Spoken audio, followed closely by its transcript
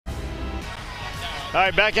All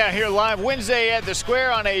right, back out here live Wednesday at the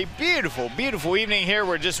Square on a beautiful, beautiful evening here.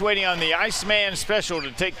 We're just waiting on the Iceman special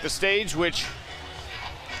to take the stage, which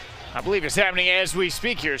I believe is happening as we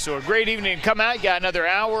speak here. So a great evening to come out. Got another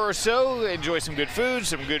hour or so. Enjoy some good food,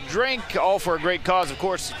 some good drink, all for a great cause, of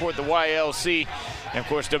course, support the YLC. And, of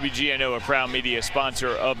course, WGNO, a proud media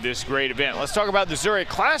sponsor of this great event. Let's talk about the Zurich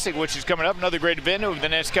Classic, which is coming up, another great event over the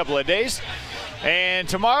next couple of days. And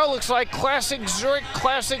tomorrow looks like classic Zurich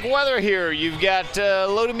Classic weather here. You've got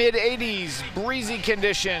low to mid 80s, breezy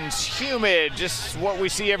conditions, humid, just what we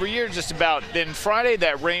see every year just about. Then Friday,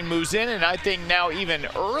 that rain moves in, and I think now even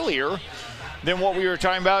earlier than what we were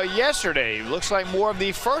talking about yesterday. Looks like more of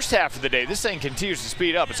the first half of the day. This thing continues to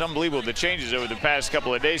speed up. It's unbelievable the changes over the past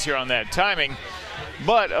couple of days here on that timing.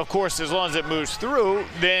 But, of course, as long as it moves through,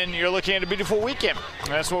 then you're looking at a beautiful weekend.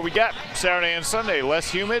 And that's what we got Saturday and Sunday.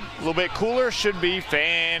 Less humid, a little bit cooler, should be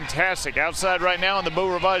fantastic. Outside right now on the Beau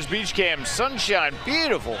Rivage Beach Cam, sunshine,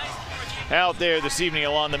 beautiful out there this evening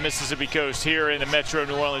along the Mississippi coast here in the metro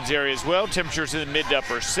New Orleans area as well. Temperatures in the mid to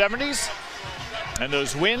upper 70s. And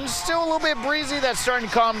those winds still a little bit breezy. That's starting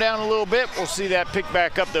to calm down a little bit. We'll see that pick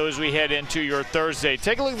back up, though, as we head into your Thursday.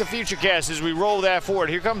 Take a look at the futurecast as we roll that forward.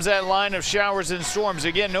 Here comes that line of showers and storms.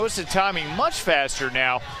 Again, notice the timing much faster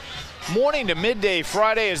now. Morning to midday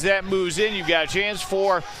Friday as that moves in. You've got a chance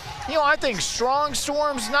for, I think strong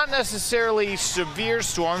storms, not necessarily severe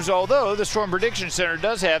storms, although the Storm Prediction Center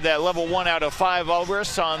does have that level 1 out of 5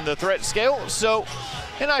 all-risk on the threat scale. So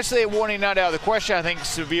an isolated warning not out of the question. I think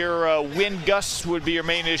severe wind gusts would be your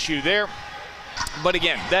main issue there. But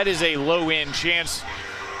again, that is a low-end chance.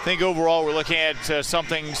 I think overall we're looking at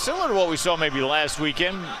something similar to what we saw maybe last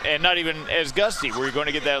weekend, and not even as gusty, where you're going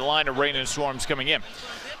to get that line of rain and storms coming in.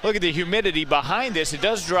 Look at the humidity behind this. It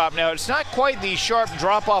does drop. Now, it's not quite the sharp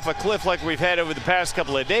drop off a cliff like we've had over the past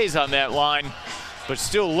couple of days on that line, but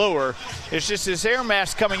still lower. It's just this air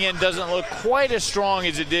mass coming in doesn't look quite as strong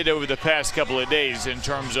as it did over the past couple of days in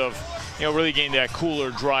terms of, really getting that cooler,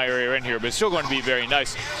 drier air in here, but it's still going to be very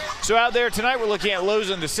nice. So out there tonight, we're looking at lows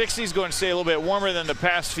in the 60s, going to stay a little bit warmer than the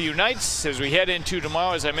past few nights. As we head into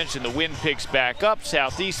tomorrow, as I mentioned, the wind picks back up,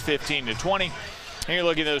 southeast 15 to 20, and you're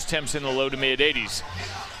looking at those temps in the low to mid 80s.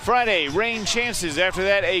 Friday, rain chances. After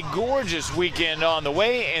that, a gorgeous weekend on the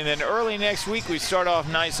way. And then early next week, we start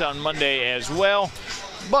off nice on Monday as well.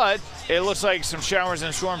 But it looks like some showers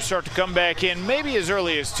and storms start to come back in maybe as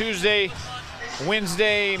early as Tuesday,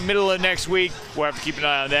 Wednesday, middle of next week. We'll have to keep an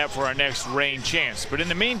eye on that for our next rain chance. But in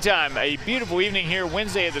the meantime, a beautiful evening here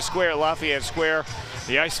Wednesday at the Square, Lafayette Square.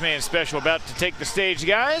 The Iceman special about to take the stage,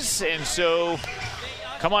 guys. And so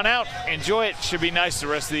come on out, enjoy it. Should be nice the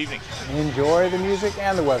rest of the evening. Enjoy the music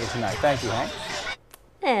and the weather tonight. Thank you, Hank.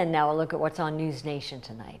 And now a look at what's on News Nation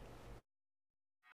tonight.